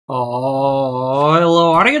Oh,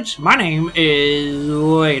 hello audience. My name is...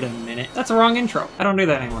 Wait a minute. That's the wrong intro. I don't do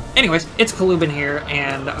that anymore. Anyways, it's Caluben here,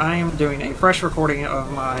 and I'm doing a fresh recording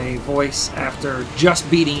of my voice after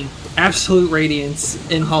just beating Absolute Radiance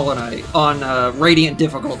in Hollow Knight on Radiant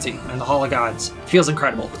difficulty in the Hall of Gods. Feels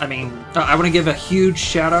incredible. I mean, I want to give a huge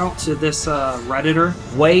shout out to this Redditor,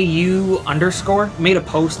 wayu_, made a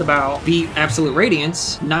post about beat Absolute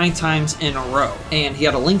Radiance 9 times in a row. And he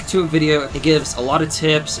had a link to a video. It gives a lot of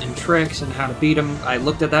tips and tricks and how to beat him. I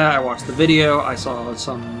looked at that, I watched the video, I saw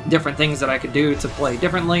some different things that I could do to play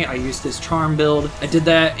differently. I used his charm build. I did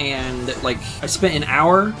that, and like I spent an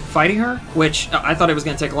hour fighting her, which I thought it was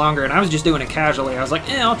going to take longer, and I was just doing it casually. I was like,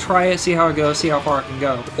 I'll try it, see how it goes, see how far I can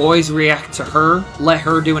go. Always react to her, let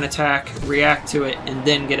her do an attack, react to it, and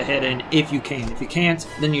then get a hit in if you can. If you can't,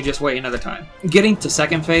 then you just wait another time. Getting to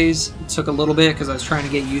second phase took a little bit because I was trying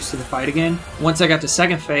to get used to the fight again. Once I got to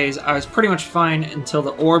second phase, I was pretty much fine until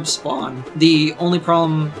the orbs spawn. The only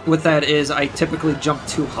problem with that is I typically jump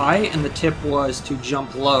too high, and the tip was to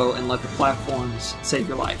jump low and let the platforms save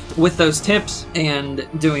your life. With those tips and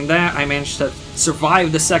doing that, I managed to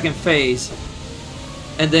survive the second phase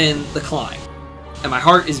and then the climb. And my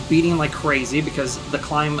heart is beating like crazy because the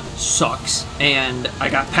climb sucks. And I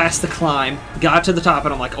got past the climb, got to the top,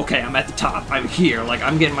 and I'm like, okay, I'm at the top. I'm here. Like,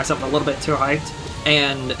 I'm getting myself a little bit too hyped.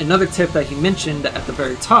 And another tip that he mentioned at the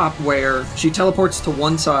very top, where she teleports to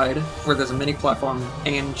one side where there's a mini platform,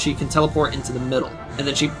 and she can teleport into the middle, and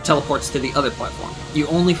then she teleports to the other platform. You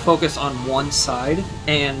only focus on one side,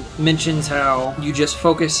 and mentions how you just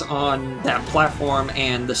focus on that platform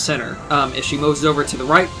and the center. If she moves over to the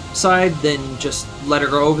right side, then just let her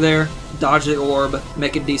go over there, dodge the orb,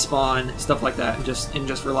 make it despawn, stuff like that, and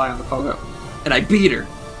just rely on the pogo. And I beat her.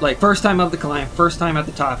 Like, first time up the climb, first time at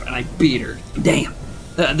the top, and I beat her. Damn.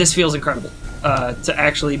 This feels incredible. To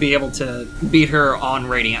actually be able to beat her on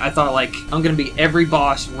Radiant. I thought, like, I'm gonna beat every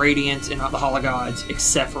boss Radiant in the Hall of Gods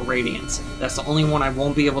except for Radiance. That's the only one I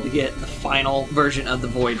won't be able to get the final version of the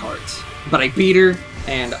Void Hearts. But I beat her,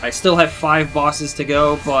 and I still have 5 bosses to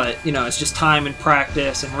go, but, you know, it's just time and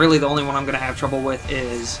practice, and really the only one I'm going to have trouble with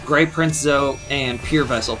is Grey Prince thowt and Pure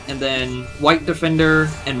Vessel, and then White Defender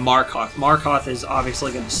and Markoth. Markoth is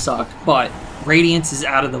obviously going to suck, but Radiance is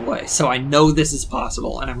out of the way, so I know this is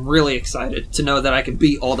possible, and I'm really excited to know that I can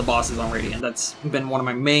beat all the bosses on Radiant. That's been one of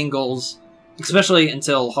my main goals, especially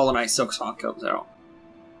until Hollow Knight Silksong comes out.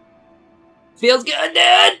 Feels good,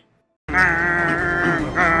 dude!